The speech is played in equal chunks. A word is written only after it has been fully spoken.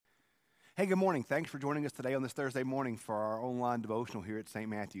Hey, good morning. Thanks for joining us today on this Thursday morning for our online devotional here at St.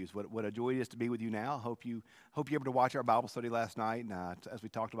 Matthew's. What a joy it is to be with you now. Hope you're able to watch our Bible study last night as we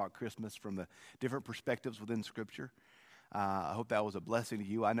talked about Christmas from the different perspectives within Scripture. I hope that was a blessing to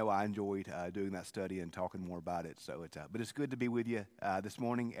you. I know I enjoyed doing that study and talking more about it. But it's good to be with you this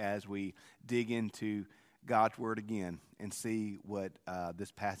morning as we dig into God's Word again and see what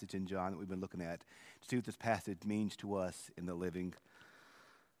this passage in John that we've been looking at, to see what this passage means to us in the living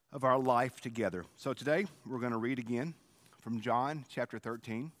of our life together. So today we're going to read again from John chapter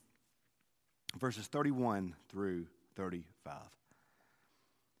 13, verses 31 through 35.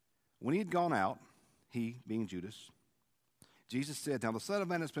 When he had gone out, he, being Judas, Jesus said, "Now the Son of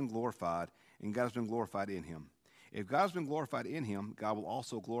Man has been glorified, and God has been glorified in him. If God has been glorified in him, God will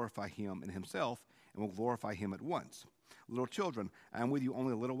also glorify him in himself, and will glorify him at once. Little children, I am with you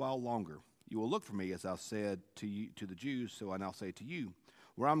only a little while longer. You will look for me, as I said to you, to the Jews, so I now say to you.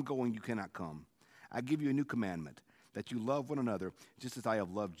 Where I'm going, you cannot come. I give you a new commandment, that you love one another, just as I have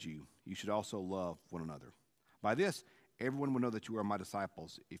loved you. You should also love one another. By this, everyone will know that you are my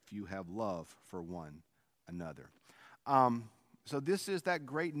disciples, if you have love for one another." So this is that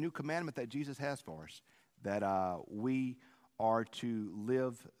great new commandment that Jesus has for us, that we are to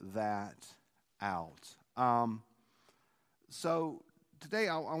live that out. So today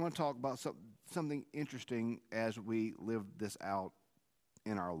I want to talk about something interesting as we live this out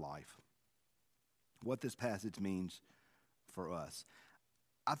in our life, what this passage means for us.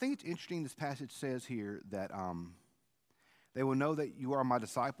 I think it's interesting this passage says here that they will know that you are my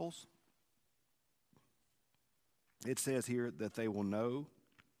disciples. It says here that they will know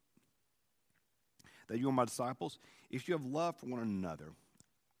that you are my disciples if you have love for one another.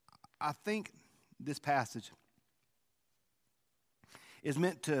 I think this passage is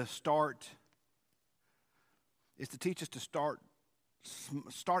meant to teach us to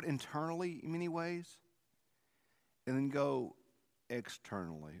start internally in many ways and then go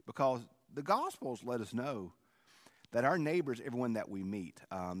externally, because the Gospels let us know that our neighbor is everyone that we meet.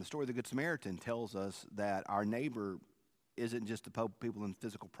 The story of the Good Samaritan tells us that our neighbor isn't just the people in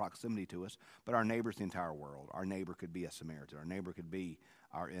physical proximity to us, but our neighbor is the entire world. Our neighbor could be a Samaritan. Our neighbor could be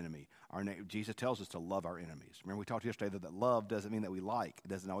our enemy. Jesus tells us to love our enemies. Remember, we talked yesterday that love doesn't mean that we like. It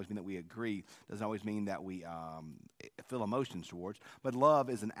doesn't always mean that we agree. It doesn't always mean that we feel emotions towards. But love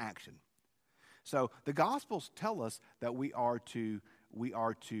is an action. So the Gospels tell us that we are to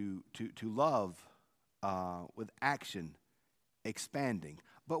love with action, expanding.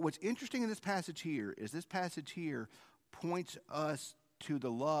 But what's interesting in this passage here is this passage here points us to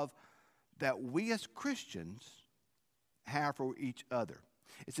the love that we as Christians have for each other.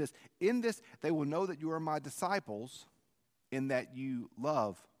 It says, in this, they will know that you are my disciples, in that you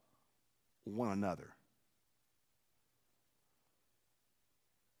love one another.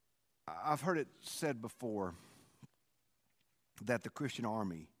 I've heard it said before that the Christian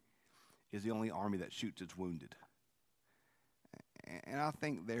army is the only army that shoots its wounded. And I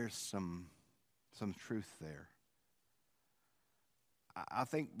think there's some truth there. I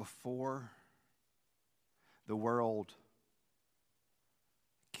think before the world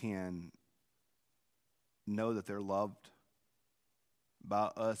can know that they're loved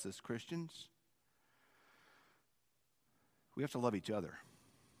by us as Christians, we have to love each other.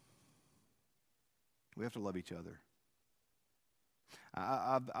 We have to love each other.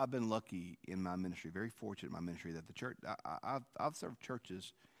 I've been lucky in my ministry, very fortunate in my ministry, that the church, I've served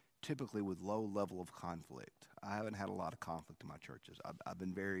churches typically with low level of conflict. I haven't had a lot of conflict in my churches. I've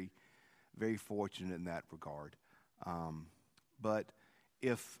been very, very fortunate in that regard. But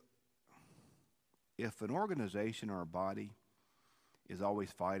if an organization or a body is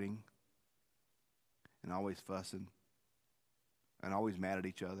always fighting and always fussing and always mad at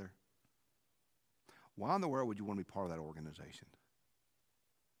each other, why in the world would you want to be part of that organization?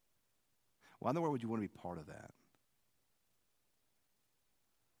 Why in the world would you want to be part of that?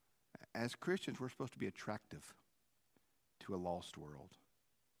 As Christians, we're supposed to be attractive to a lost world.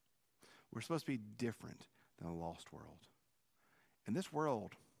 We're supposed to be different than a lost world. And this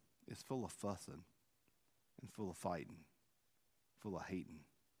world is full of fussing and full of fighting, full of hating.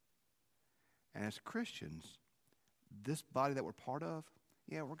 And as Christians, this body that we're part of,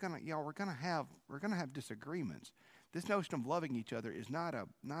 we're gonna have disagreements. This notion of loving each other is not a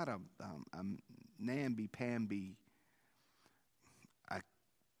namby-pamby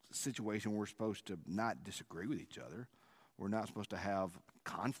situation where we're supposed to not disagree with each other. We're not supposed to have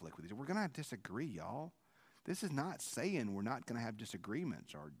conflict with each other. We're going to disagree, y'all. This is not saying we're not going to have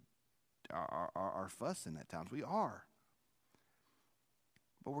disagreements or fussing at times. We are.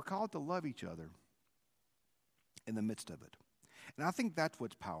 But we're called to love each other in the midst of it. And I think that's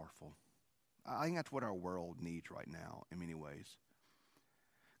what's powerful. I think that's what our world needs right now in many ways.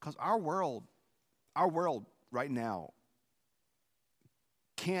 Because our world right now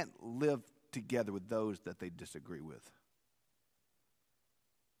can't live together with those that they disagree with.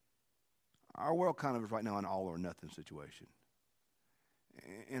 Our world kind of is right now an all or nothing situation.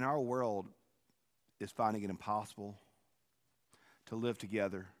 And our world is finding it impossible to live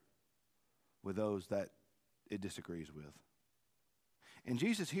together with those that it disagrees with. And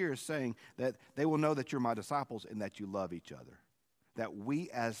Jesus here is saying that they will know that you're my disciples and that you love each other. That we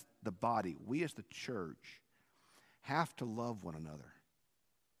as the body, we as the church, have to love one another.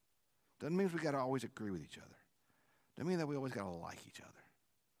 Doesn't mean we got to always agree with each other. Doesn't mean that we always got to like each other.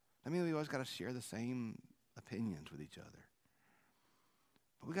 Doesn't mean we always got to share the same opinions with each other.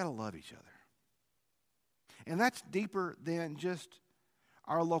 But we got to love each other. And that's deeper than just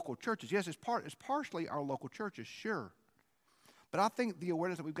our local churches. Yes, it's partially our local churches, sure. But I think the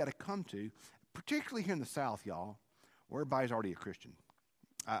awareness that we've got to come to, particularly here in the South, y'all, where everybody's already a Christian.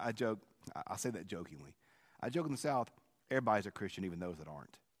 I joke, I say that jokingly. I joke in the South, everybody's a Christian, even those that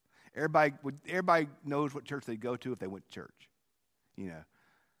aren't. Everybody knows what church they go to if they went to church. You know,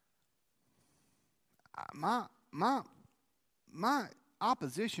 my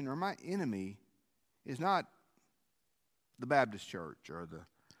opposition or my enemy is not the Baptist church or the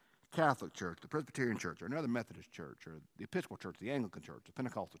Catholic church, the Presbyterian church, or another Methodist church, or the Episcopal church, the Anglican church, the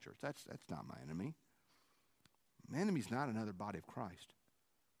Pentecostal church. That's not my enemy. My enemy is not another body of Christ.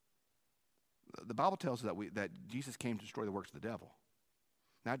 The Bible tells us that Jesus came to destroy the works of the devil,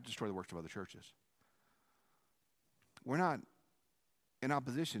 not to destroy the works of other churches. We're not in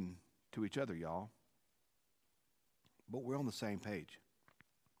opposition to each other, y'all, but we're on the same page.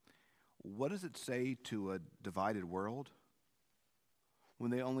 What does it say to a divided world when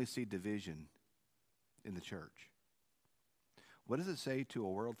they only see division in the church? What does it say to a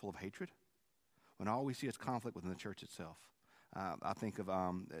world full of hatred when all we see is conflict within the church itself? I think of,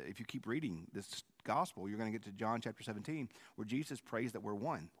 if you keep reading this gospel, you're going to get to John chapter 17, where Jesus prays that we're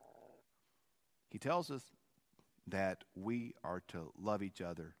one. He tells us that we are to love each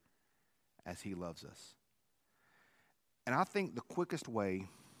other as he loves us. And I think the quickest way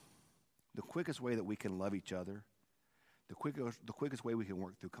that we can love each other, the quickest way we can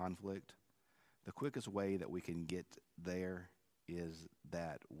work through conflict, the quickest way that we can get there is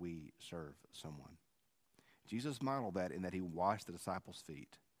that we serve someone. Jesus modeled that in that he washed the disciples'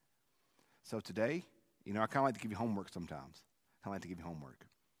 feet. So today, I kind of like to give you homework sometimes.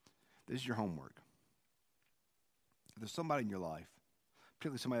 This is your homework. If there's somebody in your life,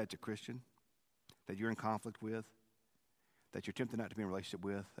 particularly somebody that's a Christian, that you're in conflict with, that you're tempted not to be in a relationship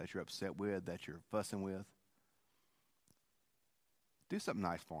with, that you're upset with, that you're fussing with, do something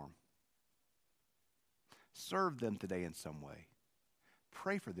nice for them. Serve them today in some way.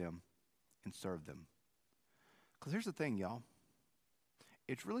 Pray for them and serve them. Because here's the thing, y'all.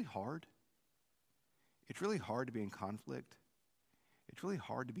 It's really hard. It's really hard to be in conflict. It's really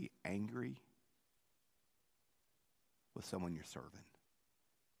hard to be angry with someone you're serving.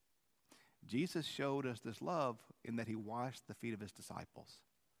 Jesus showed us this love in that he washed the feet of his disciples.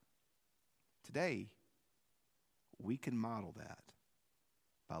 Today, we can model that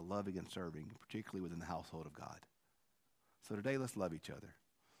by loving and serving, particularly within the household of God. So today, let's love each other.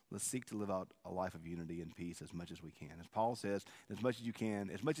 Let's seek to live out a life of unity and peace as much as we can. As Paul says, as much as you can,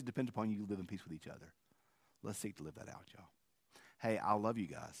 as much as it depends upon you, live in peace with each other. Let's seek to live that out, y'all. Hey, I love you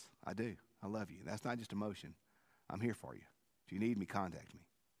guys. I do. I love you. That's not just emotion. I'm here for you. If you need me, contact me.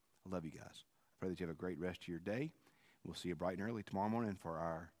 I love you guys. I pray that you have a great rest of your day. We'll see you bright and early tomorrow morning for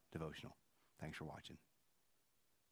our devotional. Thanks for watching.